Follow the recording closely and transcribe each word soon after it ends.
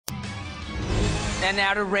And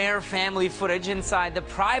now to rare family footage inside the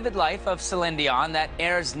private life of Celine Dion that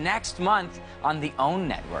airs next month on the OWN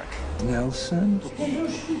network. Nelson,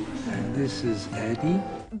 and this is Eddie.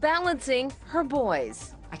 Balancing her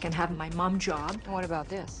boys. I can have my mom job. What about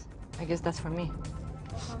this? I guess that's for me.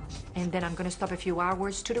 And then I'm gonna stop a few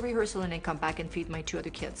hours to the rehearsal and then come back and feed my 2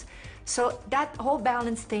 other kids. So that whole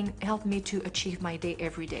balance thing helped me to achieve my day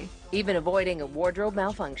every day. Even avoiding wardrobe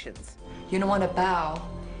malfunctions. You don't want to bow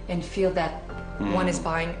and feel that one is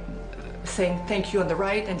buying, saying thank you on the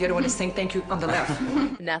right and the other one is saying thank you on the left.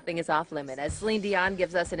 Nothing is off limit as Celine Dion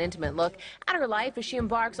gives us an intimate look at her life as she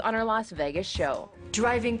embarks on her Las Vegas show.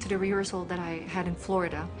 Driving to the rehearsal that I had in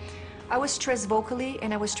Florida, I was stressed vocally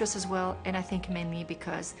and I was stressed as well, and I think mainly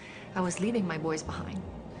because I was leaving my boys behind.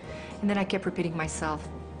 And then I kept repeating myself,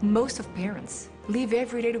 most of parents leave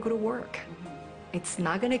every day to go to work. It's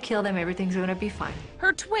not gonna kill them, everything's gonna be fine.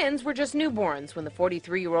 Her twins were just newborns when the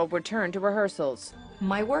 43-year-old returned to rehearsals.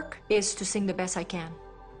 My work is to sing the best I can.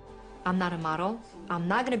 I'm not a model. I'm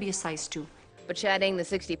not gonna be a size 2. But shedding the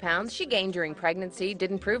 60 pounds she gained during pregnancy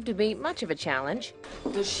didn't prove to be much of a challenge.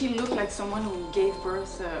 Does she look like someone who gave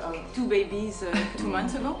birth 2 babies 2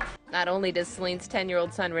 months ago? Not only does Celine's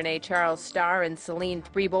 10-year-old son Renee Charles star in Celine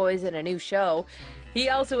 3 Boys in a new show, he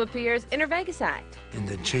also appears in her Vegas act. In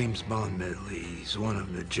the James Bond medley, he's one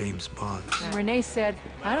of the James Bonds. Renee said,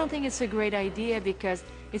 I don't think it's a great idea because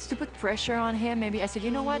it's to put pressure on him. Maybe I said,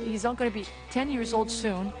 you know what? He's not gonna be 10 years old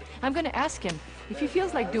soon. I'm gonna ask him if he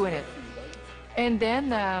feels like doing it. And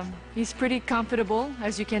then he's pretty comfortable,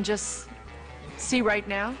 as you can just see right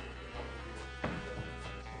now.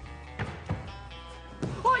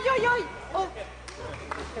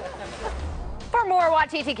 For more,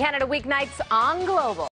 watch ET Canada weeknights on Global.